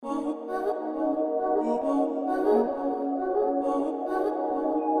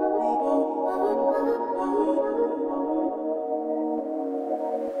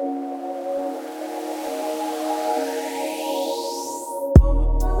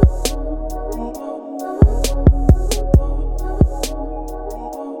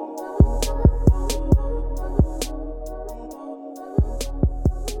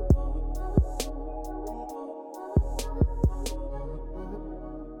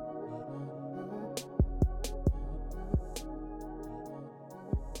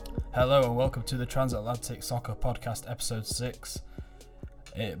Hello and welcome to the Transatlantic Soccer Podcast, episode 6.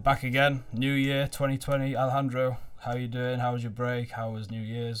 Back again, New Year 2020. Alejandro, how you doing? How was your break? How was New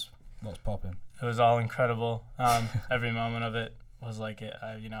Year's? What's popping? It was all incredible. Every moment of it was like it.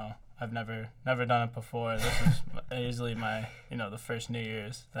 I've never done it before. This was easily my, the first New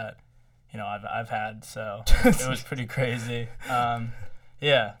Year's that, I've had. So it was pretty crazy.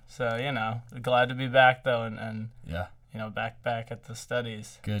 Yeah. So glad to be back though, and yeah. Back at the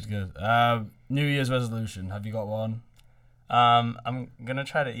studies. Good. New Year's resolution. Have you got one? I'm gonna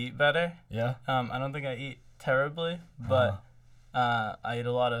try to eat better. Yeah. I don't think I eat terribly, but I eat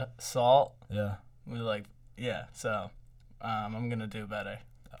a lot of salt. Yeah. So I'm gonna do better.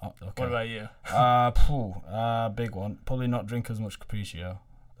 Okay. What about you? Big one. Probably not drink as much Capriccio.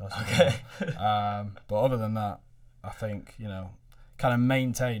 That's okay. But other than that, I think kind of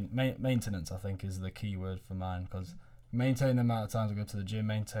maintenance. I think is the key word for mine, because maintain the amount of times I go to the gym.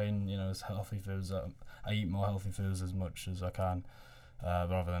 Maintain as healthy foods. I eat more healthy foods as much as I can,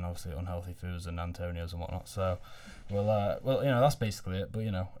 rather than obviously unhealthy foods and Antonio's and whatnot. So, that's basically it. But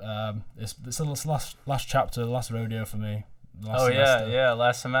it's the last chapter, the last rodeo for me.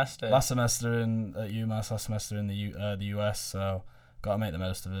 Last semester. Last semester at UMass, last semester in the US. So, got to make the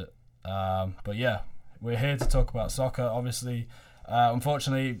most of it. But yeah, we're here to talk about soccer. Obviously,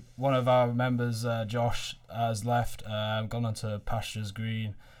 unfortunately, one of our members, Josh, has left, gone on to pastures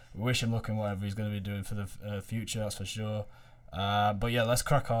green. We wish him luck in whatever he's going to be doing for the future, that's for sure. But yeah, let's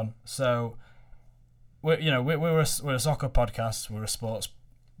crack on. So, we're a soccer podcast. We're a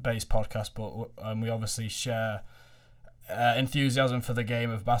sports-based podcast, but we obviously share enthusiasm for the game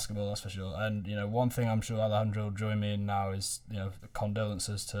of basketball, that's for sure. And one thing I'm sure Alejandro will join me in now is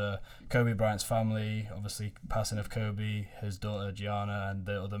condolences to Kobe Bryant's family. Obviously, passing of Kobe, his daughter Gianna, and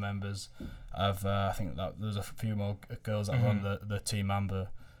the other members of I think that there's a few more girls that were on the Team Amber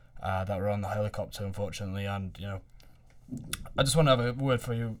that were on the helicopter, unfortunately. And I just want to have a word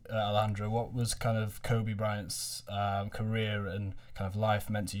for you, Alejandro. What was kind of Kobe Bryant's career and kind of life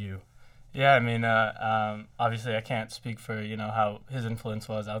meant to you? Yeah, I mean, obviously I can't speak for, how his influence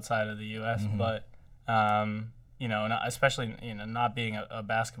was outside of the U.S., but, especially, not being a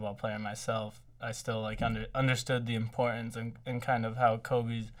basketball player myself, I still, understood the importance and kind of how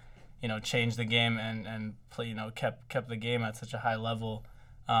Kobe's, changed the game and play, kept the game at such a high level.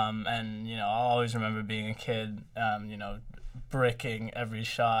 And, I'll always remember being a kid, bricking every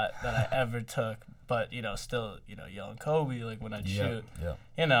shot that I ever took, but, still, yelling Kobe, when I'd shoot.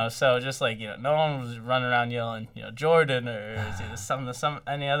 Yeah. So just, no one was running around yelling, Jordan or some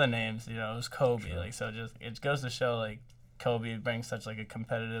any other names, it was Kobe. Sure. So just, it goes to show, Kobe brings such, a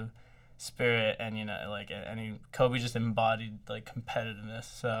competitive spirit and, Kobe just embodied, competitiveness.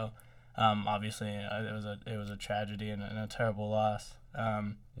 So, obviously, it was a tragedy and a terrible loss.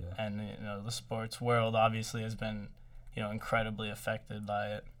 And, the sports world obviously has been, incredibly affected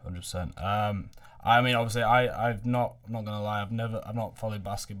by it. 100%. I mean, obviously, I'm not gonna lie. I've not followed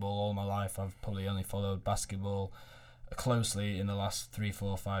basketball all my life. I've probably only followed basketball closely in the last 3,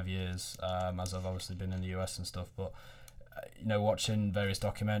 4, 5 years, as I've obviously been in the US and stuff. But watching various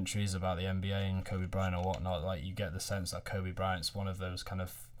documentaries about the NBA and Kobe Bryant or whatnot, you get the sense that Kobe Bryant's one of those kind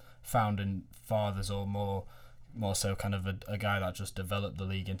of founding fathers, or more so kind of a guy that just developed the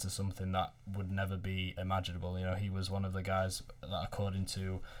league into something that would never be imaginable. He was one of the guys that, according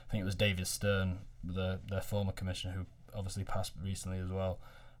to, I think it was David Stern, the former commissioner who obviously passed recently as well,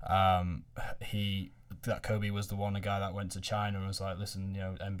 that Kobe was the guy that went to China and was like, listen,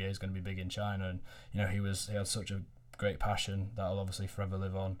 NBA is going to be big in China, and he had such a great passion that'll obviously forever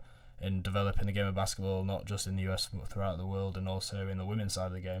live on in developing the game of basketball, not just in the US but throughout the world, and also in the women's side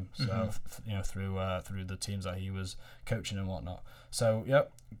of the game. So through the teams that he was coaching and whatnot. So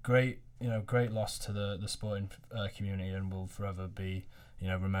great loss to the sporting community, and will forever be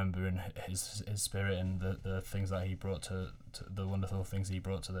remembering his spirit and the things that he brought to the wonderful things he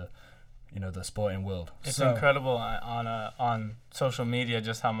brought to the sporting world. It's incredible on social media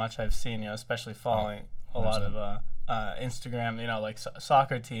just how much I've seen, especially following a lot of Instagram,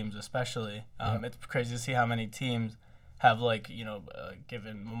 soccer teams especially. It's crazy to see how many teams have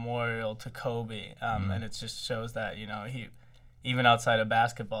given memorial to Kobe, and it just shows that he, even outside of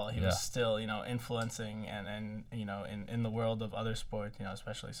basketball, he was still influencing and in the world of other sports,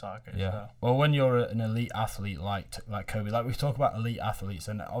 especially soccer. Yeah. So. Well, when you're an elite athlete like Kobe, we talk about elite athletes,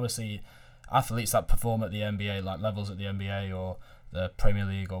 and obviously athletes that perform at the NBA, levels at the NBA or the Premier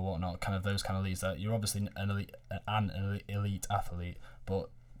League or whatnot, kind of those kind of leagues, that you're obviously an elite athlete, but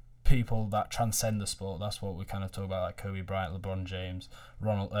people that transcend the sport, that's what we kind of talk about, like Kobe Bryant, LeBron James,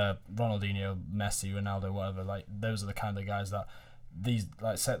 Ronaldinho, Messi, Ronaldo, whatever. Those are the kind of guys that these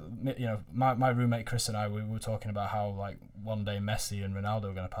like my roommate Chris and I, we were talking about how like one day Messi and Ronaldo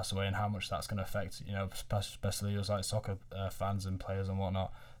are going to pass away, and how much that's going to affect especially us like soccer fans and players and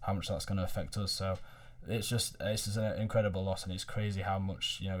whatnot, how much that's going to affect us. So it's just an incredible loss, and it's crazy how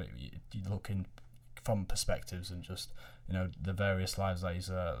much you look in from perspectives and just the various lives that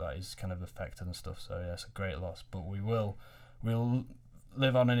he's kind of affected and stuff. So yeah, it's a great loss, but we'll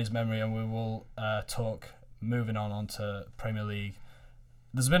live on in his memory, and we will talk moving on to Premier League.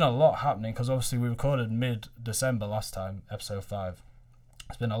 There's been a lot happening because obviously we recorded mid-December last time, episode 5.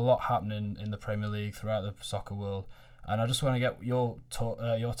 There's been a lot happening in the Premier League throughout the soccer world, and I just want to get your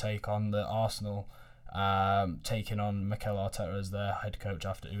take on the Arsenal taking on Mikel Arteta as their head coach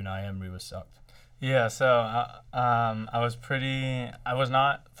after Unai Emery was sacked. Yeah, so I was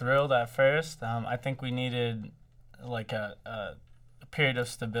not thrilled at first. I think we needed like a period of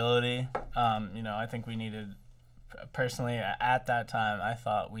stability. I think we needed, personally at that time, I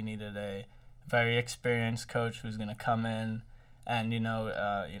thought we needed a very experienced coach who's going to come in and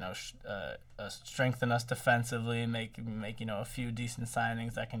strengthen us defensively, make a few decent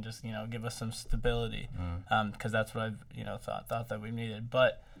signings that can just give us some stability. Because that's what I've thought that we needed.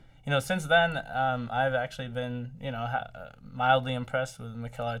 But since then, I've actually been mildly impressed with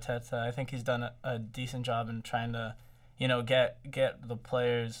Mikel Arteta. I think he's done a decent job in trying to get the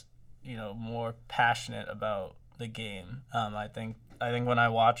players more passionate about the game. I think when I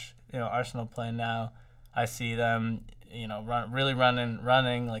watch Arsenal play now, I see them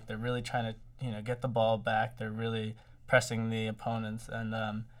running like they're really trying to get the ball back. They're really pressing the opponents, and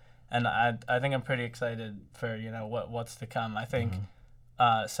I think I'm pretty excited for what's to come. I think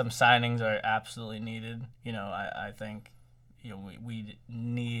some signings are absolutely needed. I think we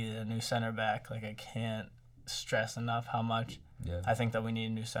need a new center back. Like, I can't stress enough how much I think that we need a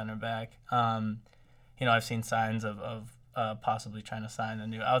new center back. I've seen signs of possibly trying to sign a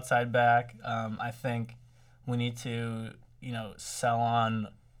new outside back. I think we need to sell on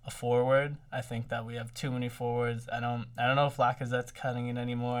a forward. I think that we have too many forwards. I don't know if Lacazette's cutting it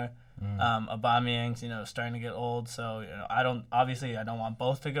anymore. Aubameyang's starting to get old, so I don't want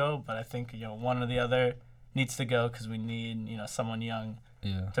both to go, but I think one or the other needs to go because we need someone young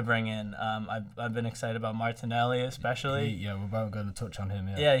to bring in. I've been excited about Martinelli especially. We're about going to touch on him.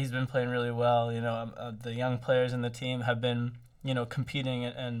 Yeah, he's been playing really well. The young players in the team have been competing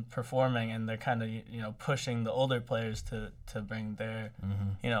and performing, and they're kind of pushing the older players to bring their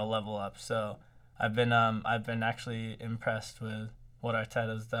level up. So I've been actually impressed with what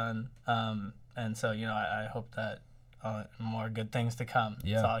Arteta's done, and so I hope that more good things to come.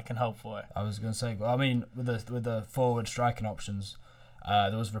 That's all I can hope for. I was going to say, I mean, with the forward striking options,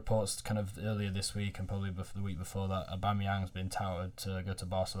 there was reports kind of earlier this week and probably the week before that Aubameyang's been touted to go to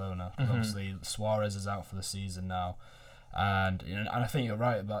Barcelona. Obviously, Suarez is out for the season now, and I think you're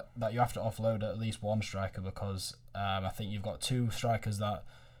right about that. You have to offload at least one striker because I think you've got two strikers that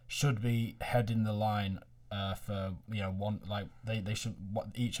should be heading the line. For one, like they should,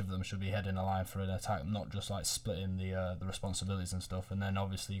 each of them should be heading a line for an attack, not just like splitting the responsibilities and stuff. And then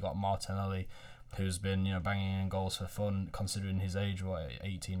obviously you got Martinelli, who's been banging in goals for fun considering his age,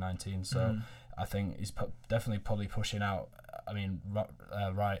 18, 19. So I think he's definitely probably pushing out. I mean,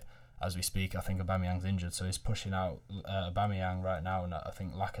 right as we speak, I think Aubameyang's injured, so he's pushing out Aubameyang right now, and I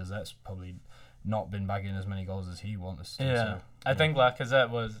think Lacazette's probably not been bagging as many goals as he wants to. Yeah, so, I think Lacazette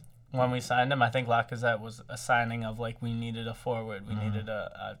was. When we signed him, I think Lacazette was a signing of like we needed a forward, we needed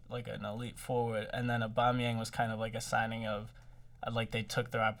a like an elite forward, and then Aubameyang was kind of like a signing of like they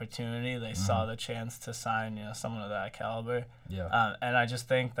took their opportunity, they saw the chance to sign someone of that caliber. And I just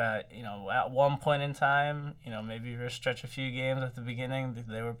think that at one point in time, maybe we stretch a few games at the beginning,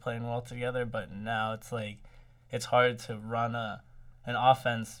 they were playing well together, but now it's like it's hard to run an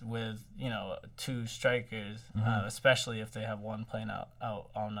offense with two strikers, especially if they have one playing out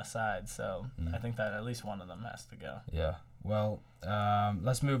on the side. So I think that at least one of them has to go. Yeah. Well,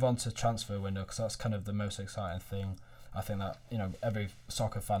 let's move on to transfer window because that's kind of the most exciting thing. I think that every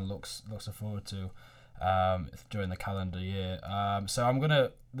soccer fan looks forward to during the calendar year. So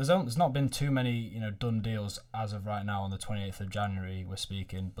there's not been too many done deals as of right now on the 28th of January we're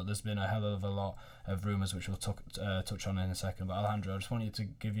speaking, but there's been a hell of a lot of rumours which we'll touch on in a second. But Alejandro, I just want you to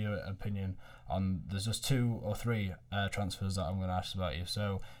give your opinion on, there's just 2 or 3 transfers that I'm going to ask about you.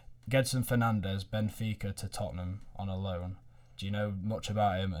 So Gedson Fernandes, Benfica to Tottenham on a loan. Do you know much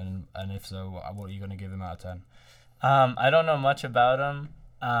about him, and if so, what are you going to give him out of 10? I don't know much about him.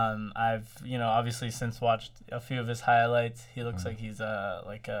 I've obviously since watched a few of his highlights. He looks like he's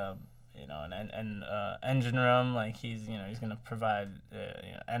an engine room. Like he's gonna provide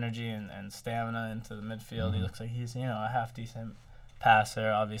energy and stamina into the midfield. He looks like he's a half decent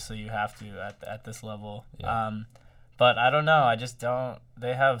passer. Obviously, you have to at this level. Yeah. But I don't know. I just don't.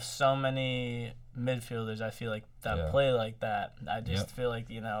 They have so many midfielders. I feel like that play like that. I just feel like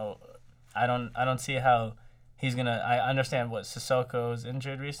I don't see how he's gonna. I understand what Sissoko's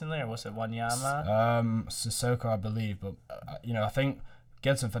injured recently, or was it Wanyama? Sissoko, I believe, but I think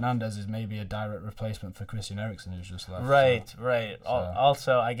Gedson Fernandez is maybe a direct replacement for Christian Eriksen, who's just left. Right. So.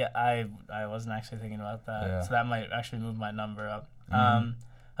 Also, I wasn't actually thinking about that, so that might actually move my number up.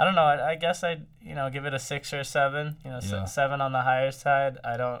 I don't know. I guess I'd give it a 6 or a 7. 7 on the higher side.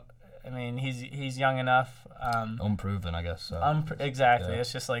 I mean, he's young enough. Unproven, I guess. So. Exactly. Yeah.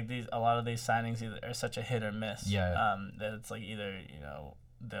 It's just like a lot of these signings are such a hit or miss. Yeah. That it's like either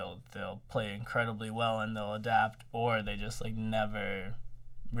they'll play incredibly well and they'll adapt, or they just like never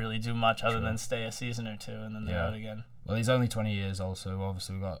really do much other than stay a season or two and then they're out again. Well, he's only 20 years old, so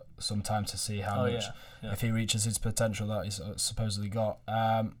obviously we've got some time to see how much, if he reaches his potential that he's supposedly got.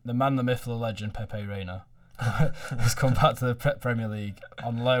 The man, the myth, the legend, Pepe Reina, has come back to the Premier League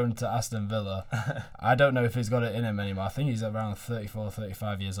on loan to Aston Villa. I don't know if he's got it in him anymore. I think he's around 34,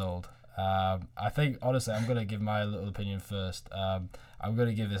 35 years old. I think, honestly, I'm going to give my little opinion first. I'm going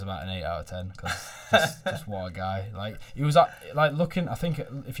to give this about an 8 out of 10 because just what a guy. Like, he was looking, I think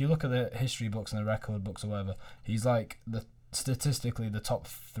if you look at the history books and the record books or whatever, he's like statistically the top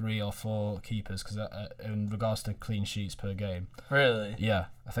 3 or 4 keepers because in regards to clean sheets per game. Really? Yeah.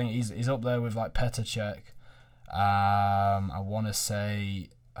 I think he's up there with like Petr Cech. I want to say,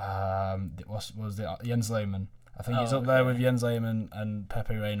 what was it? Jens Lehmann. I think he's up there with Jens Lehmann and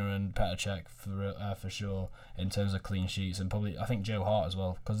Pepe Reina and Petr Cech for sure in terms of clean sheets, and probably I think Joe Hart as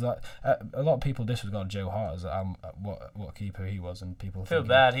well, because a lot of people disregard Joe Hart as what keeper he was, and people feel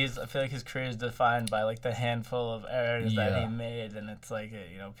bad. I feel like his career is defined by like the handful of errors that he made, and it's like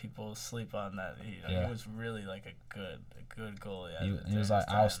people sleep on that. He was really like a good goalie. He was like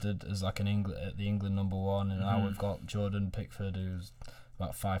ousted as like the England number 1, and now we've got Jordan Pickford, who's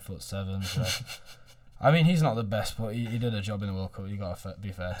about 5'7". So. I mean, he's not the best, but he did a job in the World Cup. You got to be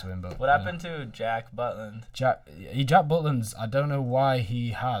fair to him. But what happened to Jack Butland? Jack Butland's. I don't know why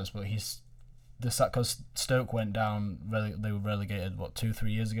he has, but because Stoke went down. They were relegated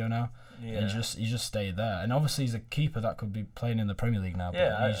 2-3 years ago now. Yeah. And he just stayed there. And obviously he's a keeper that could be playing in the Premier League now.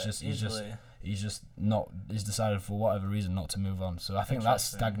 But he's just not. He's decided for whatever reason not to move on. So I think that's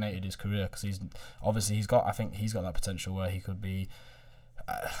stagnated his career because he's got. I think he's got that potential where he could be.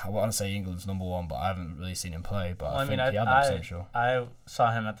 I want to say England's number 1, but I haven't really seen him play. But I think he had that potential. I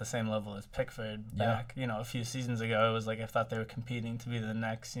saw him at the same level as Pickford back, a few seasons ago. It was like I thought they were competing to be the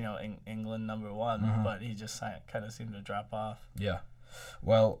next, England number 1, but he just kind of seemed to drop off. Yeah.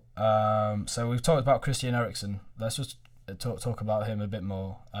 Well, so we've talked about Christian Eriksen. Let's just talk about him a bit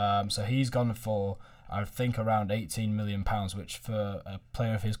more. So he's gone for, I think, around £18 million, which for a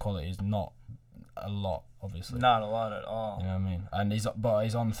player of his quality is not a lot. Obviously, not a lot at all. You know what I mean? And he's on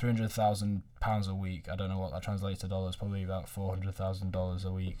 £300,000 a week. I don't know what that translates to dollars. Probably about $400,000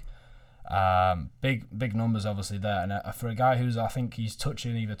 a week. Big numbers obviously there. And for a guy who's, I think he's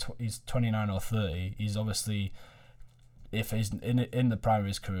touching he's 29 or 30. He's obviously, if he's in the prime of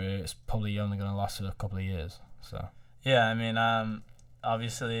his career, it's probably only going to last for a couple of years. So yeah, I mean,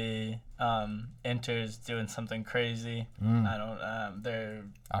 obviously, Inter's doing something crazy. They're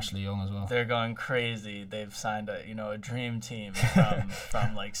Ashley Young as well. They're going crazy. They've signed a dream team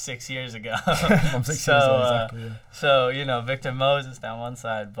from like 6 years ago. From 6 years ago, exactly. Yeah. So Victor Moses down one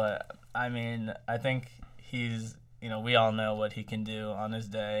side, but I mean, I think he's we all know what he can do on his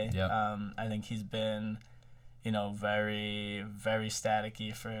day. Yeah. I think he's been very, very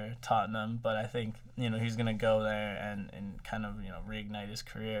staticky for Tottenham, but I think, he's going to go there and kind of, reignite his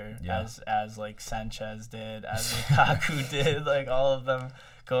career as like Sanchez did, as Lukaku did, like all of them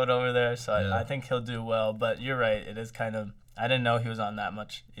going over there. So I think he'll do well, but you're right. It is kind of, I didn't know he was on that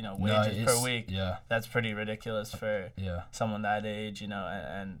much, wages per week. Yeah. That's pretty ridiculous for someone that age,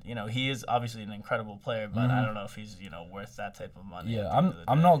 and he is obviously an incredible player, but I don't know if he's, worth that type of money. Yeah,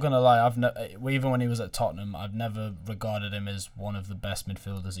 I'm not going to lie. Even when he was at Tottenham, I've never regarded him as one of the best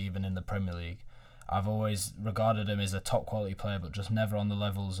midfielders even in the Premier League. I've always regarded him as a top quality player, but just never on the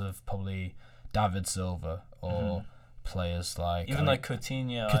levels of probably David Silva or players like like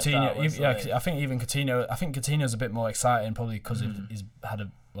Coutinho. I think even Coutinho. I think Coutinho's a bit more exciting, probably because he's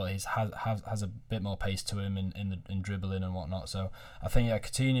had has a bit more pace to him in dribbling and whatnot. So I think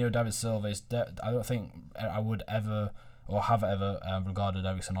Coutinho, David Silva is. I don't think I would ever or have ever regarded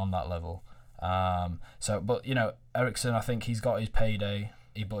Eriksen on that level. But Eriksen, I think he's got his payday,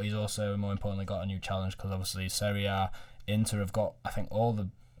 but he's also more importantly got a new challenge because obviously Serie A, Inter have got I think all the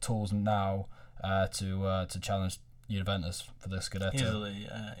tools now to challenge Juventus for the Scudetto.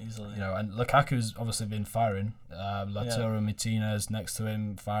 Easily. You know, and Lukaku's obviously been firing. Lautaro Martinez next to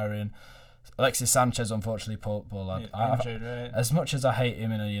him firing. Alexis Sanchez, unfortunately, poor lad. Injured, right? As much as I hate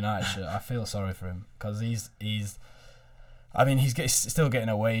him in a United shirt, I feel sorry for him because he's still getting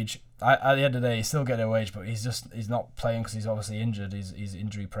a wage. At the end of the day, he's still getting a wage, but he's not playing because he's obviously injured. He's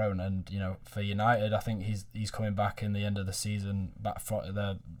injury prone, and you know, for United, I think he's coming back in the end of the season.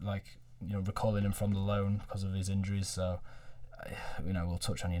 They're recalling him from the loan because of his injuries. So, you know, we'll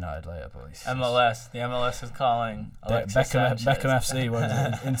touch on United later, but the MLS is calling Beckham FC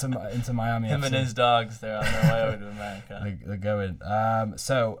into Miami. Him FC. And his dogs, they're on their way over to America. They're going.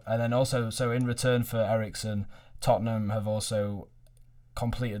 So in return for Eriksen, Tottenham have also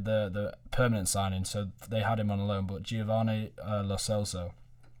completed the permanent signing. So they had him on a loan, but Giovanni Lo Celso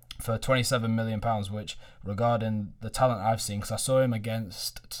for £27 million, which, regarding the talent I've seen, because I saw him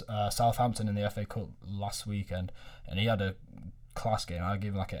against Southampton in the FA Cup last weekend, and he had a class game. I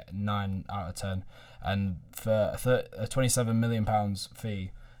gave him like a 9 out of 10, and for a £27 million fee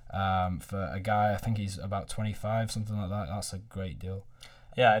for a guy, I think he's about 25, something like that. That's a great deal.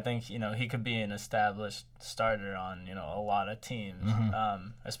 Yeah, I think, you know, he could be an established starter on, you know, a lot of teams,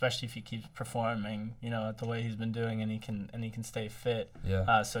 especially if he keeps performing, you know, the way he's been doing, and he can stay fit.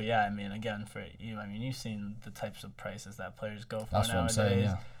 Yeah. So yeah, I mean, again, for you, I mean, you've seen the types of prices that players go for That's nowadays. What I'm saying,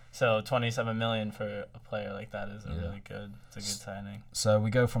 yeah. So $27 million for a player like that is really good. It's a good signing. So we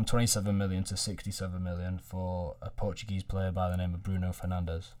go from $27 million to $67 million for a Portuguese player by the name of Bruno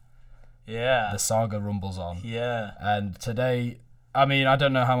Fernandes. Yeah. The saga rumbles on. Yeah. And today, I mean, I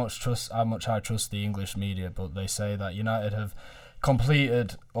don't know how much I trust the English media, but they say that United have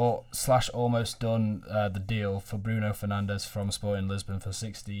completed or / almost done the deal for Bruno Fernandes from Sporting Lisbon for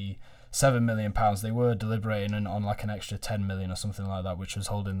 £67 million. They were deliberating on like an extra 10 million or something like that, which was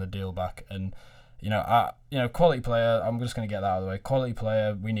holding the deal back. And quality player. I'm just going to get that out of the way. Quality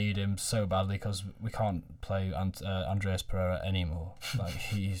player. We need him so badly because we can't play Andreas Pereira anymore. Like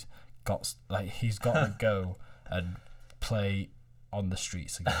he's got to go and play on the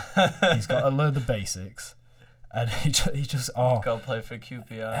streets again. He's got to learn the basics, and he just go play for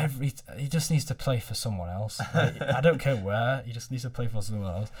QPR. He just needs to play for someone else. Like, I don't care where. He just needs to play for someone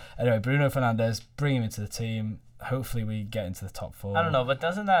else. Anyway, Bruno Fernandes, bring him into the team. Hopefully, we get into the top 4. I don't know, but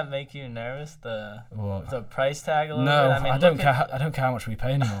doesn't that make you nervous? The price tag a little bit. No, I don't care. I don't care how much we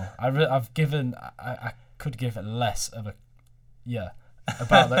pay anymore. I've given. I could give it less of a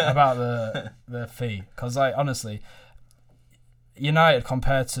about the fee, because like honestly, United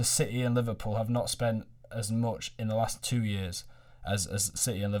compared to City and Liverpool have not spent as much in the last 2 years as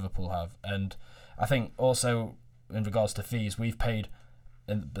City and Liverpool have, and I think also in regards to fees, we've paid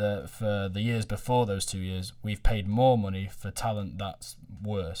for the years before those 2 years, we've paid more money for talent that's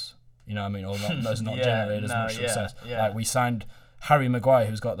worse. You know what I mean? Or that's not generated as much success. Yeah. Like we signed Harry Maguire,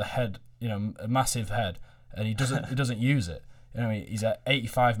 who's got the head, you know, a massive head, and he doesn't use it. You know what I mean? He's an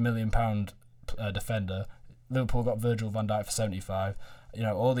 £85 million defender. Liverpool got Virgil van Dijk for 75. You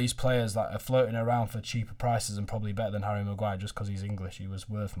know, all these players that are floating around for cheaper prices and probably better than Harry Maguire just because he's English. He was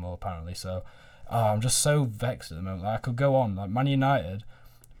worth more apparently. So, I'm just so vexed at the moment. Like, I could go on. Like Man United,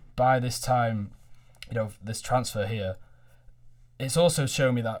 by this time, you know, this transfer here, it's also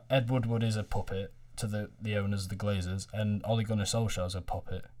shown me that Ed Woodward is a puppet to the owners, the Glazers, and Ole Gunnar Solskjaer is a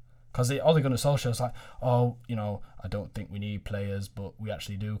puppet. Because Ole Gunnar Solskjaer is like, oh, you know, I don't think we need players, but we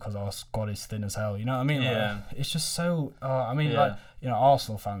actually do because our squad is thin as hell. You know what I mean? Yeah. Like, it's just so. Like, you know,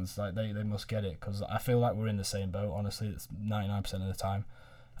 Arsenal fans, like they must get it, because I feel like we're in the same boat. Honestly, it's 99% of the time.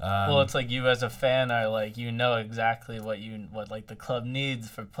 Well, it's like you as a fan are like, you know exactly what like the club needs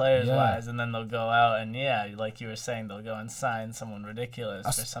for players wise, and then they'll go out and like you were saying, they'll go and sign someone ridiculous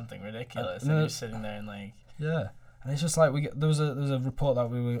for something ridiculous, and you're sitting there and like. Yeah. And it's just like there was a report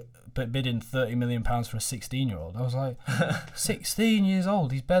that we were bidding £30 million for a 16-year-old. I was like, 16 years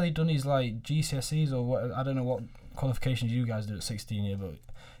old. He's barely done his like GCSEs or what. I don't know what qualifications you guys do at 16 years, but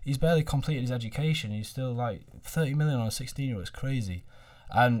he's barely completed his education. He's still like 30 million on a 16-year-old. It's crazy.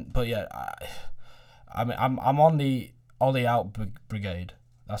 But yeah, I mean, I'm on the Ollie out brigade.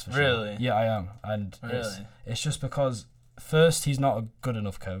 That's for sure. Really? Yeah, I am. And really, it's just because. First, he's not a good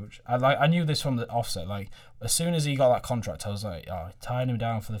enough coach. I knew this from the offset. Like, as soon as he got that contract, I was like, tying him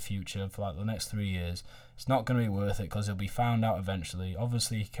down for the future for like the next 3 years. It's not going to be worth it because he'll be found out eventually.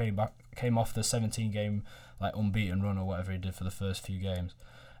 Obviously, he came off the 17-game like unbeaten run or whatever he did for the first few games,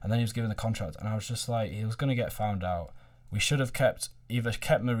 and then he was given the contract, and I was just like, he was going to get found out. We should have either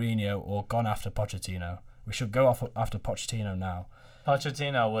kept Mourinho or gone after Pochettino, we should go off after Pochettino now.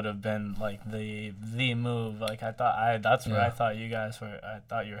 Pochettino would have been like the move. Like that's where I thought you guys were. I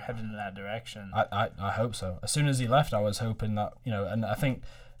thought you were heading in that direction. I hope so. As soon as he left, I was hoping that, and I think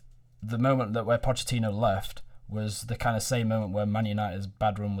the moment that where Pochettino left was the kind of same moment where Man United's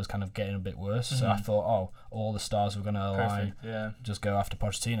bad run was kind of getting a bit worse. So I thought, all the stars were going to align. Yeah. Just go after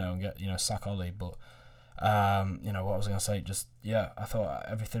Pochettino and get sack Oli. But what was I going to say? I thought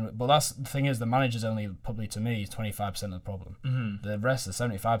everything. But that's the thing is, the manager's only probably, to me, 25% of the problem. Mm-hmm. The rest, the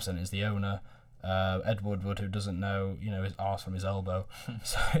 75%, is the owner, Ed Woodward, who doesn't know his arse from his elbow.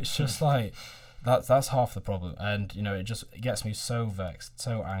 So it's just like that's half the problem, and it just gets me so vexed,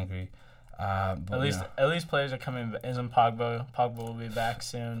 so angry. But at least players are coming. Isn't Pogba? Pogba will be back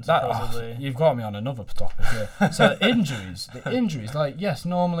soon, supposedly. You've got me on another topic here. So the injuries, like, yes,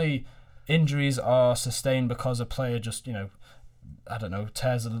 normally injuries are sustained because a player just, I don't know,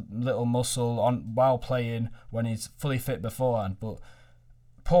 tears a little muscle while playing when he's fully fit beforehand. But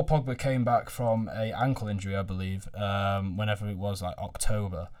Paul Pogba came back from a ankle injury, I believe, whenever it was, like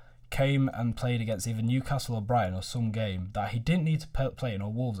October. Came and played against either Newcastle or Brighton or some game that he didn't need to play in,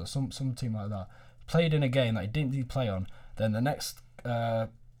 or Wolves or some team like that. Played in a game that he didn't need to play on. Then the next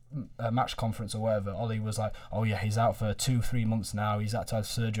match conference or whatever, Ollie was like, oh yeah, he's out for 2-3 months now, he's had to have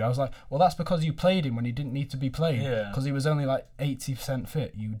surgery. I was like, well, that's because you played him when he didn't need to be playing, because he was only like 80%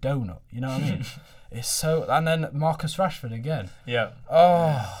 fit, you donut, you know what I mean? It's so. And then Marcus Rashford again.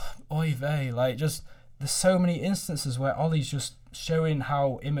 Oy vey, like, just there's so many instances where Ollie's just showing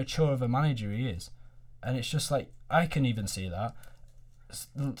how immature of a manager he is, and it's just like, I can even see that.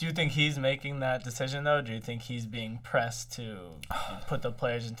 Do you think he's making that decision, though? Do you think he's being pressed to put the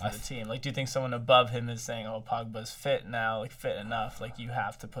players into the team? Like, do you think someone above him is saying, oh, Pogba's fit now, like, fit enough, like, you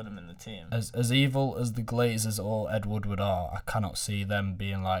have to put him in the team? As evil as the Glazers or Ed Woodward are, I cannot see them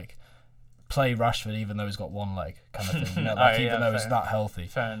being like, play Rashford even though he's got one leg, kind of thing. Even though he's that healthy.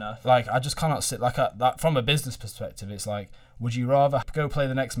 Fair enough. Like, I just cannot sit like that from a business perspective. It's like, would you rather go play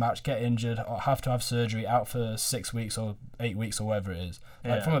the next match, get injured, or have to have surgery, out for 6 weeks or 8 weeks or whatever it is?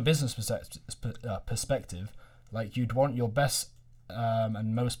 Like, from a business perspective, like, you'd want your best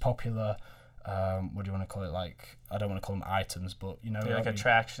and most popular, what do you want to call it? Like, I don't want to call them items, but like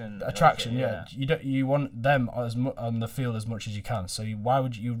attraction. Attraction, yeah. You want them on the field as much as you can. So why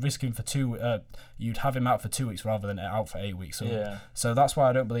would you risk him for you'd have him out for 2 weeks rather than out for 8 weeks. So that's why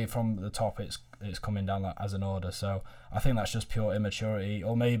I don't believe from the top it's coming down as an order. So I think that's just pure immaturity,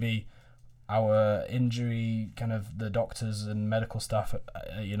 or maybe our injury, kind of the doctors and medical staff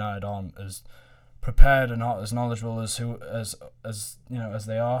at United aren't as prepared and not as knowledgeable as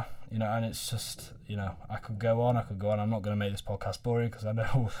they are, and it's just, I could go on. I'm not going to make this podcast boring because I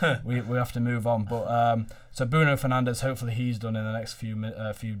know we have to move on. But so Bruno Fernandes, hopefully he's done in the next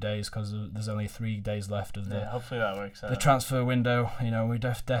few days, because there's only 3 days left of hopefully that works out. The transfer window. We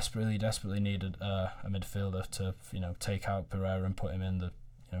desperately needed a midfielder to take out Pereira and put him in the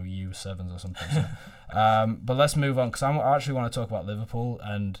U7s or something. So, but let's move on, because I actually want to talk about Liverpool,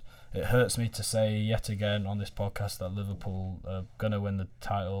 and it hurts me to say yet again on this podcast that Liverpool are going to win the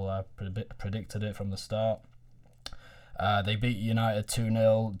title. I predicted it from the start. They beat United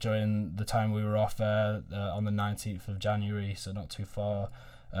 2-0 during the time we were off there on the 19th of January, so not too far.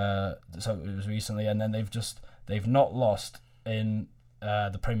 So it was recently, and then they've not lost in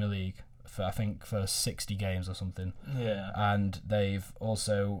the Premier League for 60 games or something. Yeah. And they've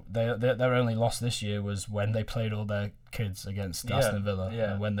also their only loss this year was when they played all their kids against Aston Villa,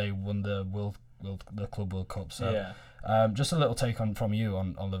 and when they won the Club World Cup. So just a little take from you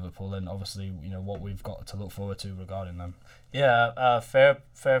on Liverpool, and obviously what we've got to look forward to regarding them. Yeah,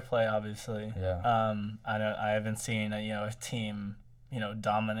 fair play, obviously. Yeah. I haven't seen a team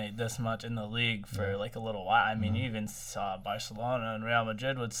dominate this much in the league for like a little while. I mean, you even saw Barcelona and Real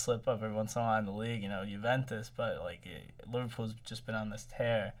Madrid would slip up every once in a while in the league, Juventus, but like Liverpool's just been on this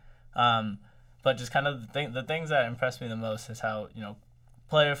tear. But just kind of the things that impressed me the most is how,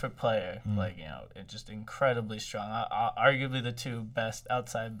 player for player, it's just incredibly strong. Arguably the 2 best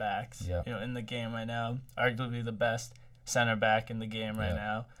outside backs, in the game right now. Arguably the best center back in the game right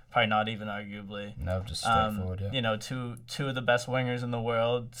now. Probably not even arguably. No, just straightforward, two of the best wingers in the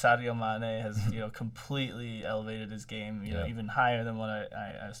world. Sadio Mane has, completely elevated his game, even higher than what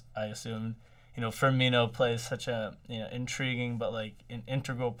I assumed. Firmino plays such a, intriguing but like an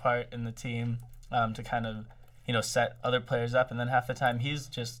integral part in the team to kind of, set other players up. And then half the time he's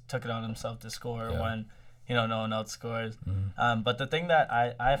just took it on himself to score when, no one else scores. But the thing that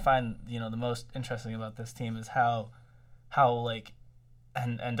I find, the most interesting about this team is how like,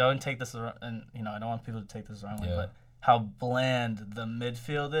 and don't take this, and I don't want people to take this the wrong way, but how bland the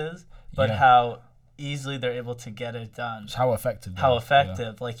midfield is, but how easily they're able to get it done. Just how effective. How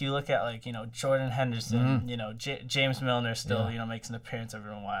effective. Yeah. Like you look at like, you know, Jordan Henderson, you know, James Milner still, you know, makes an appearance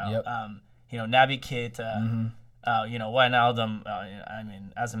every while. Yep. You know, Naby Keita, you know, Wijnaldum. I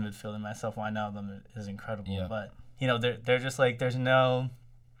mean, as a midfielder myself, Wijnaldum is incredible. Yep. But you know, they're just like there's not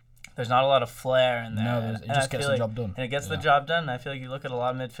a lot of flair in there. No, it just gets the job done. And it gets the job done. And I feel like you look at a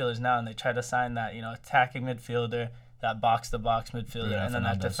lot of midfielders now, and they try to sign that, you know, attacking midfielder, that box-to-box midfielder, and then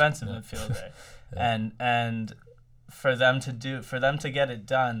that defensive midfielder. And for them to get it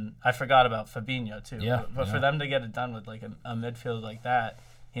done, I forgot about Fabinho too. Yeah. But for them to get it done with like a midfield like that,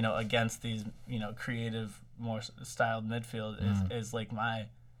 you know, against these, you know, creative, more styled midfield is like my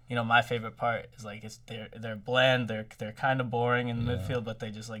favorite part is like it's they're bland, they're kind of boring in the midfield, but they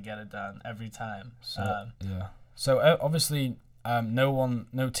just like get it done every time. So obviously,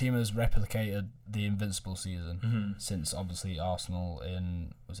 no team has replicated the Invincible season since obviously Arsenal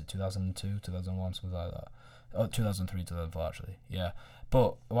in, was it 2002, 2001, something like that. Oh, 2003, 2004 actually. Yeah.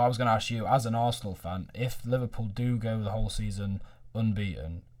 But what I was going to ask you, as an Arsenal fan, if Liverpool do go the whole season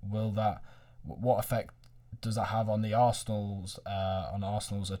unbeaten, what effect does that have on the Arsenal's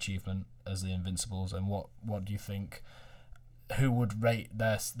achievement as the Invincibles, and what do you think? Who would rate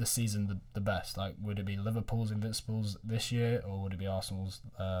the season the best? Like, would it be Liverpool's Invincibles this year, or would it be Arsenal's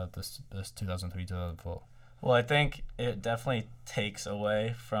this 2003-2004? Well, I think it definitely takes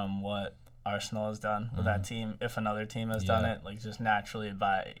away from what Arsenal has done with that team. If another team has done it, like just naturally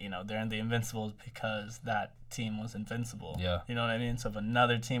by, you know, they're in the Invincibles because that team was invincible. Yeah. You know what I mean? So if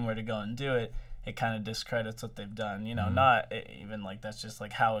another team were to go and do it, it kind of discredits what they've done. You know, not even like that's just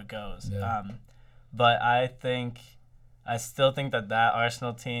like how it goes. Yeah. But I still think that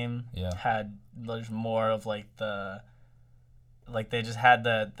Arsenal team had more of like they just had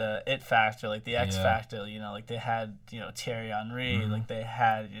the it factor, like the X factor, you know, like they had, you know, Thierry Henry, like they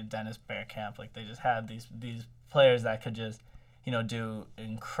had Dennis Bergkamp, like they just had these players that could just, you know, do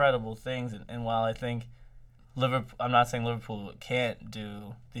incredible things. And while I think I'm not saying Liverpool can't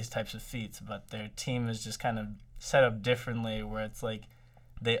do these types of feats, but their team is just kind of set up differently, where it's like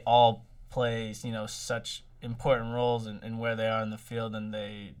they all play, you know, such important roles in where they are in the field, and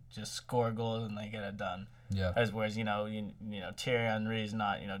they just score goals and they get it done. Yeah. Whereas you know Thierry Henry is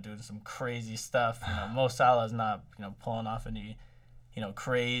not, you know, doing some crazy stuff. You know, Mo Salah is not, you know, pulling off any, you know,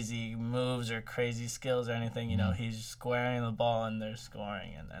 crazy moves or crazy skills or anything. You know, he's squaring the ball and they're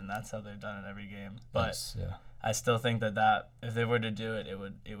scoring, and that's how they've done it every game. But I still think that if they were to do it,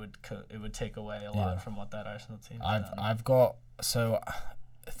 it would take away a lot from what that Arsenal team. I've got, so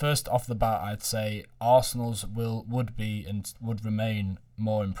first off the bat, I'd say Arsenal's would remain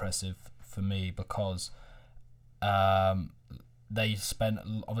more impressive for me because they spent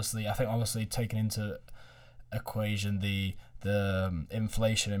obviously taking into equation the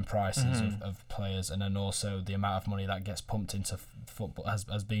inflation in prices of players, and then also the amount of money that gets pumped into football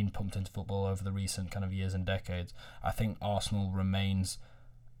has been pumped into football over the recent kind of years and decades. I think Arsenal remains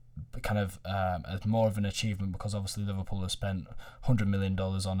kind of as more of an achievement because obviously Liverpool have spent $100 million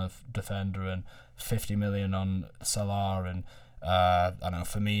on a defender and $50 million on Salah and I don't know,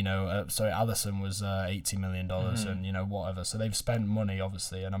 Firmino. Alisson was $80 million and, you know, whatever. So they've spent money,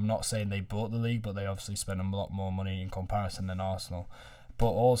 obviously, and I'm not saying they bought the league, but they obviously spent a lot more money in comparison than Arsenal. But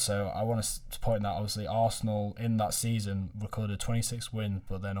also, I want to point that obviously Arsenal in that season recorded 26 wins,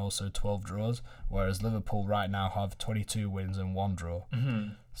 but then also 12 draws, whereas Liverpool right now have 22 wins and 1 draw.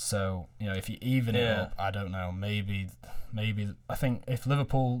 So, you know, if you even it up, I don't know, maybe I think if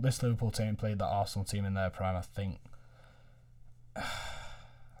this Liverpool team played that Arsenal team in their prime, I think.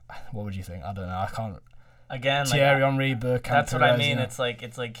 What would you think? I don't know. I can't. Again, Thierry Henry, Bergkamp. That's what I mean. It's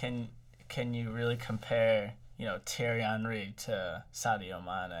like can you really compare, you know, Thierry Henry to Sadio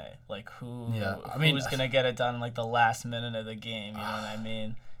Mane? Like who's gonna get it done in like the last minute of the game? You know what I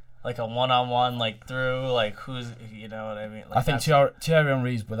mean? Like a one-on-one, like through, like who's, you know what I mean? Like I think Thierry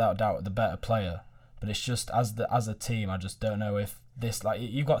Henry's without doubt the better player, but it's just as a team, I just don't know if this, like,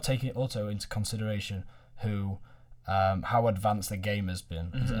 you've got to take it also into consideration how advanced the game has been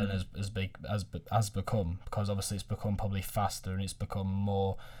and has become, because obviously it's become probably faster and it's become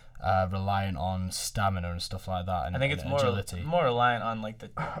more reliant on stamina and stuff like that, and I think it's more reliant on like the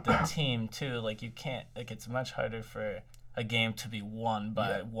team too. Like you can't, like, it's much harder for a game to be won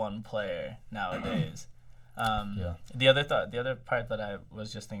by one player nowadays. The other part that I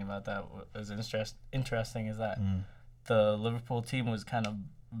was just thinking about that was interesting is that the Liverpool team was kind of,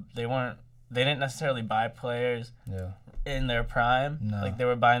 they didn't necessarily buy players in their prime. No. Like they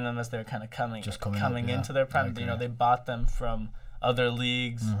were buying them as they were kind of coming into their prime. You know, they bought them from other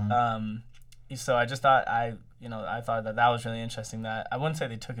leagues. so I just thought I thought that was really interesting. That I wouldn't say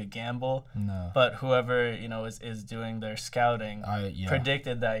they took a gamble, No. but whoever is doing their scouting Yeah.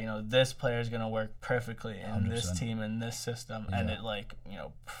 predicted that this player is gonna work perfectly in 100%. this team in this system, and Yeah.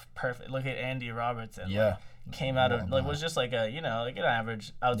 it perfect. Look at Andy Robertson. Yeah. Came out of What a was guy. just like a like an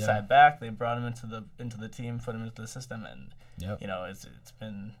average outside back. They brought him into the team, put him into the system, and Yep. it's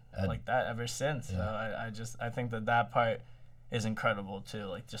been like that ever since. Yeah. So I think that part is incredible too.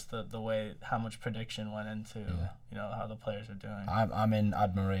 Like just the way how much prediction went into how the players are doing. I'm in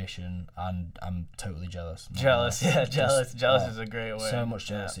admiration and I'm totally jealous. Jealous is a great word. So much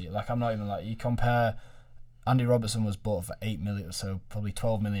jealousy. Like I'm not even like you compare. Andy Robertson was bought for $8 million, so probably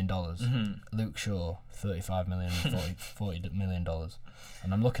 $12 million. Luke Shaw, $35 million, $40 million,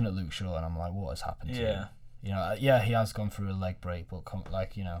 and I'm looking at Luke Shaw and I'm like, what has happened to him? He has gone through a leg break, but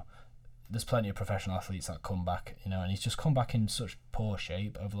there's plenty of professional athletes that come back, and he's just come back in such poor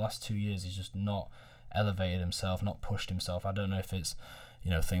shape over the last 2 years. He's just not elevated himself, not pushed himself. I don't know if it's,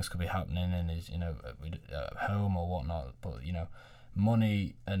 things could be happening in his, at home or whatnot, but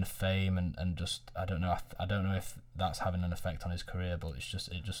money and fame and just I don't know if that's having an effect on his career, but it just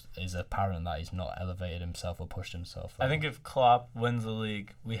is apparent that he's not elevated himself or pushed himself. I think if Klopp wins the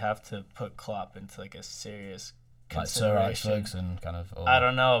league, we have to put Klopp into like a serious like Sir Alex Ferguson kind of. Or, I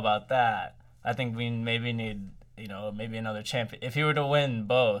don't know about that. I think we maybe need maybe another champion. If he were to win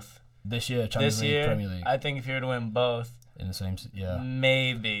both this year, Champions League, Premier League. I think if he were to win both. In the same,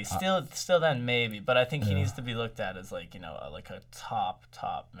 maybe still then maybe, but I think he needs to be looked at as like a top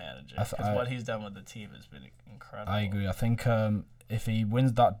manager because what he's done with the team has been incredible. I agree. I think if he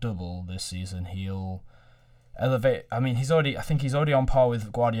wins that double this season, he'll elevate. I mean, I think he's already on par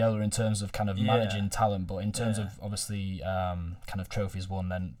with Guardiola in terms of kind of managing talent, but in terms of obviously kind of trophies won,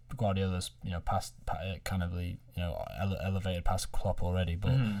 then Guardiola's past kind of elevated past Klopp already,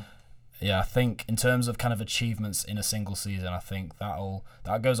 but. Yeah, I think in terms of kind of achievements in a single season, I think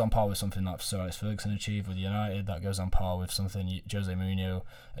that goes on par with something that Sir Alex Ferguson achieved with United. That goes on par with something Jose Mourinho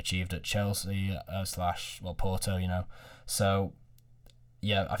achieved at Chelsea / Porto. So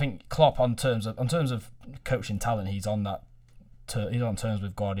yeah, I think Klopp on terms of coaching talent, he's on terms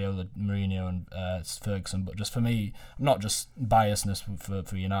with Guardiola, Mourinho, and Ferguson. But just for me, not just biasness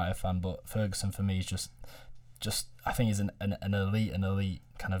for United fan, but Ferguson for me is just I think he's an elite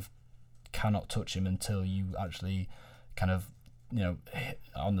kind of. Cannot touch him until you actually kind of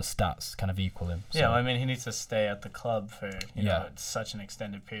on the stats kind of equal him. So, I mean he needs to stay at the club for such an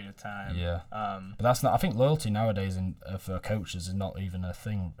extended period of time. But that's not. I think loyalty nowadays for coaches is not even a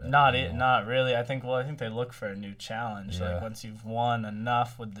thing. Not really. I think they look for a new challenge. Like once you've won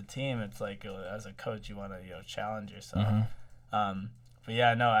enough with the team, it's like as a coach you want to challenge yourself. But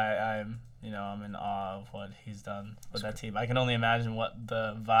yeah, no, I'm in awe of what he's done with that team. I can only imagine what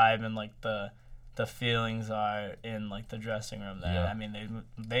the vibe and like the feelings are in like the dressing room there. I mean,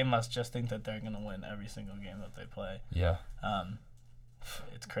 they must just think that they're gonna win every single game that they play.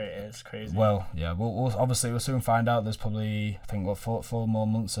 It's crazy. Well, yeah, we'll obviously we'll soon find out. There's probably I think 4 more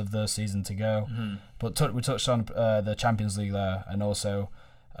months of the season to go. But we touched on the Champions League there, and also.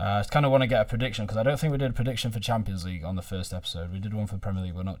 I kind of want to get a prediction because I don't think we did a prediction for Champions League on the first episode. We did one for Premier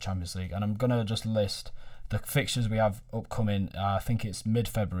League, but not Champions League. And I'm going to just list the fixtures we have upcoming. I think it's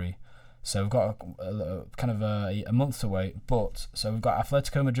mid-February. So we've got a month to wait. So we've got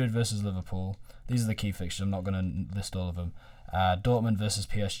Atletico Madrid versus Liverpool. These are the key fixtures. I'm not going to list all of them. Dortmund versus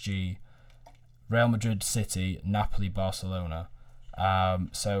PSG. Real Madrid, City, Napoli, Barcelona.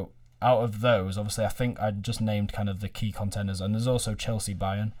 So... Out of those, obviously, I think I just named kind of the key contenders, and there's also Chelsea,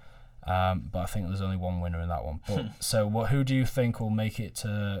 Bayern, but I think there's only one winner in that one. But so, who do you think will make it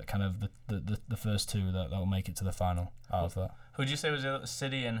to kind of the first two that will make it to the final out of that? Who'd you say was the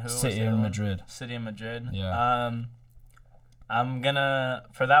City and who? City and Madrid. City and Madrid. Yeah. I'm gonna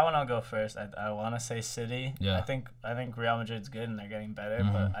for that one. I'll go first. I want to say City. Yeah. I think Real Madrid's good and they're getting better,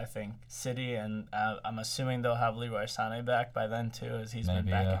 but I think City and I'm assuming they'll have Leroy Sané back by then too, as he's been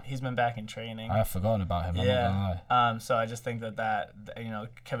back. He's been back in training. I have forgotten about him. I'm not gonna lie. So I just think that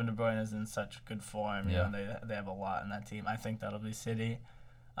Kevin De Bruyne is in such good form. They have a lot in that team. I think that'll be City.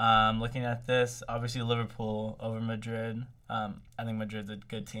 Looking at this, obviously Liverpool over Madrid. I think Madrid's a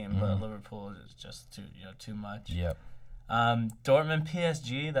good team, but Liverpool is just too much. Yep. Dortmund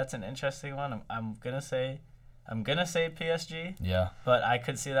PSG, that's an interesting one. I'm gonna say PSG. Yeah. But I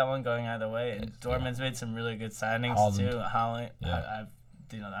could see that one going either way. And Dortmund's made some really good signings too. Haaland. Yeah.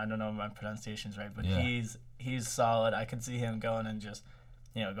 I don't know if my pronunciation's right, but he's solid. I could see him going and just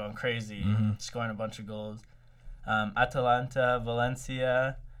going crazy, scoring a bunch of goals. Atalanta,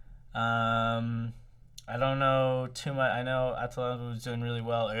 Valencia. I don't know too much. I know Atalanta was doing really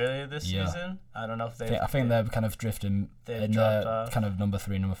well earlier this season. I don't know if I think they're kind of drifting in the kind of number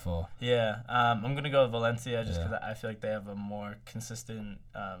 3, number 4. Yeah, I'm gonna go with Valencia just because I feel like they have a more consistent.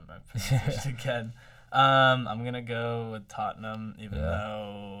 Again, I'm gonna go with Tottenham, even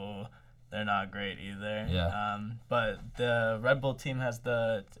though they're not great either. Yeah. But the Red Bull team has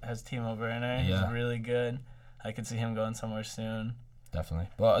Timo Werner. He's really good. I could see him going somewhere soon. Definitely.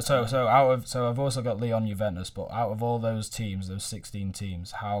 But so I've also got Lyon, Juventus. But out of all those teams, those 16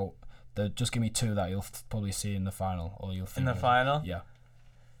 teams, just give me 2 that you'll probably see in the final, or you'll think in the final. Yeah.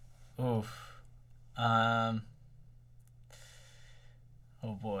 Oof. Oh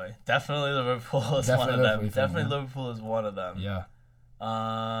boy, definitely Liverpool is one of them. Definitely Liverpool is one of them. Yeah.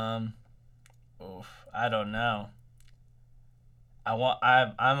 Oof. I don't know. I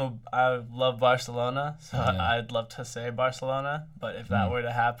love Barcelona, so I'd love to say Barcelona, but if that were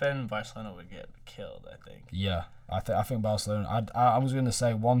to happen, Barcelona would get killed, I think. Yeah, I think Barcelona. I was going to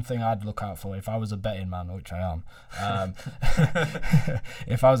say one thing I'd look out for if I was a betting man, which I am.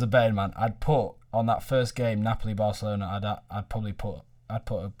 If I was a betting man, I'd put on that first game Napoli-Barcelona. I'd put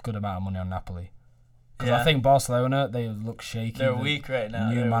a good amount of money on Napoli. Because I think Barcelona, they look shaky. They're weak right now.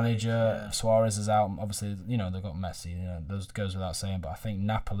 New manager, Suarez is out. Obviously, they've got Messi. Those goes without saying. But I think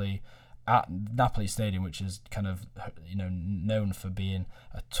Napoli, at Napoli Stadium, which is kind of known for being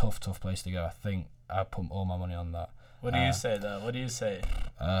a tough place to go, I think I put all my money on that. What do you say though? What do you say?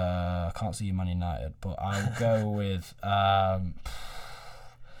 I can't see Man United, but I'll go with.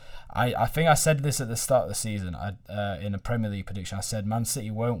 I think I said this at the start of the season. In a Premier League prediction, I said Man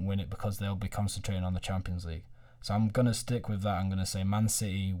City won't win it because they'll be concentrating on the Champions League. So I'm going to stick with that. I'm going to say Man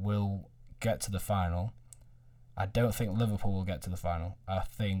City will get to the final. I don't think Liverpool will get to the final. I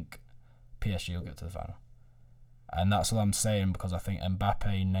think PSG will get to the final. And that's what I'm saying because I think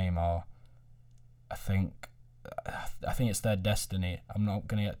Mbappe, Neymar, I think it's their destiny. I'm not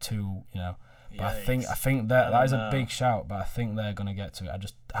going to get too, But I think that is a big shout. But I think they're gonna get to it. I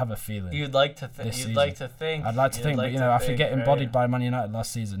just have a feeling. You'd like to think. I'd like to think, but after getting embodied by Man United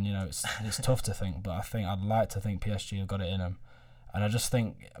last season, it's tough to think. But I think I'd like to think PSG have got it in them, and I just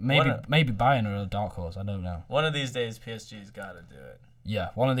think maybe Bayern are a dark horse. I don't know. One of these days, PSG's got to do it.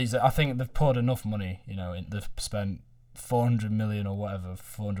 Yeah, one of these. I think they've poured enough money. They've spent 400 million or whatever,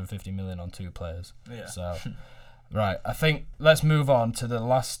 450 million on 2 players. Yeah. So, right. I think let's move on to the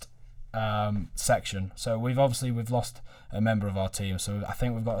last section. So we've lost a member of our team, so I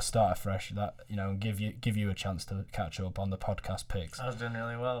think we've got to start afresh. That give you a chance to catch up on the podcast picks. I was doing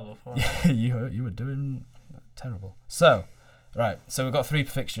really well before. Yeah, you were doing terrible. So we've got 3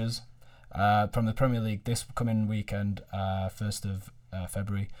 fixtures from the Premier League this coming weekend, 1st of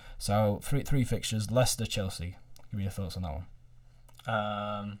February. So three fixtures: Leicester, Chelsea. Give me your thoughts on that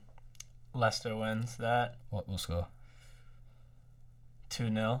one. Leicester wins that. What will score?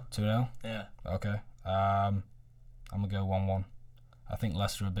 2-0. 2-0? Yeah. Okay. I'm going to go 1-1. I think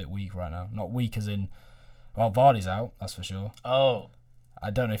Leicester are a bit weak right now. Not weak as in... Well, Vardy's out, that's for sure. Oh. I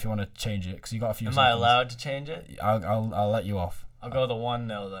don't know if you want to change it, because you got a few Am seconds. I allowed to change it? I'll let you off. I'll go the 1-0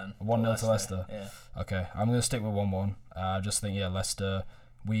 then. 1-0 to Leicester? Yeah. Okay. I'm going to stick with 1-1. I just think, Leicester,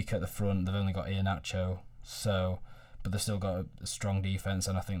 weak at the front. They've only got Iheanacho, but they've still got a strong defence,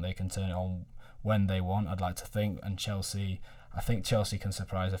 and I think they can turn it on when they want, I'd like to think. And Chelsea... I think Chelsea can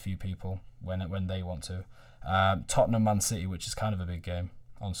surprise a few people when they want to. Tottenham, Man City, which is kind of a big game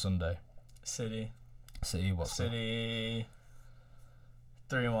on Sunday. City, what's City,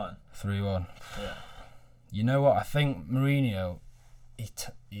 3-1. 3-1. Yeah. You know what? I think Mourinho, he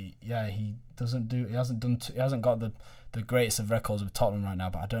hasn't got the greatest of records with Tottenham right now,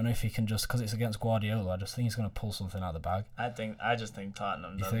 but I don't know if he can just, because it's against Guardiola, I just think he's going to pull something out of the bag. I just think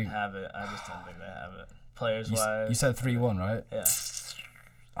Tottenham doesn't have it. I just don't think they have it. Players wise. You said 3-1, right? Yeah.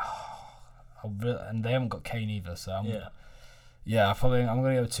 And they haven't got Kane either, so I'm going to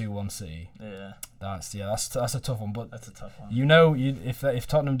go 2-1 City. Yeah. That's a tough one, but that's a tough one. If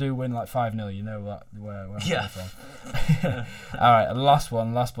Tottenham do win like 5-0, you know where I'm coming from. All right, last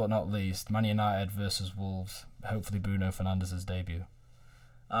but not least, Man United versus Wolves. Hopefully Bruno Fernandes's debut.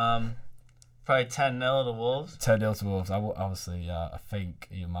 Probably 10-0 to Wolves. 10-0 to Wolves. Obviously, I think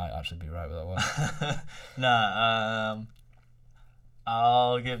you might actually be right with that one.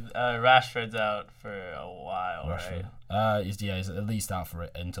 I'll give Rashford's out for a while, Rashford. Right? He's at least out for it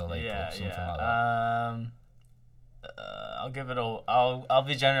until April, something like that. I'll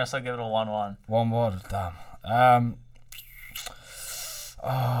be generous. I'll give it a 1-1. 1-1. Damn.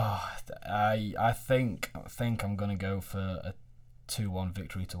 I think I'm gonna go for a 2-1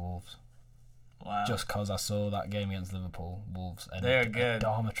 victory to Wolves. Wow. Just because I saw that game against Liverpool, Wolves. And They're good.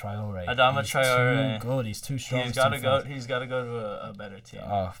 Adama Traore. Adama Traore. Too good. He's too strong. He's got to go. He's got to go to a better team.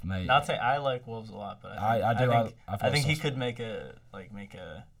 Oh mate. Not saying I like Wolves a lot, but I think he could make a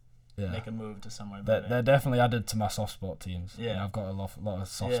move to somewhere better. They're definitely added to my soft spot teams. Yeah, you know, I've got a lot of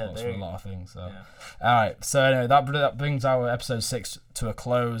soft spots for a lot of things. So, yeah. All right. So anyway, that brings our episode 6 to a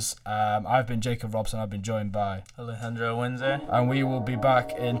close. I've been Jacob Robson. I've been joined by Alejandro Windsor, and we will be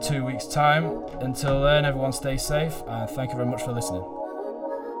back in 2 weeks' time. Until then, everyone stay safe and thank you very much for listening.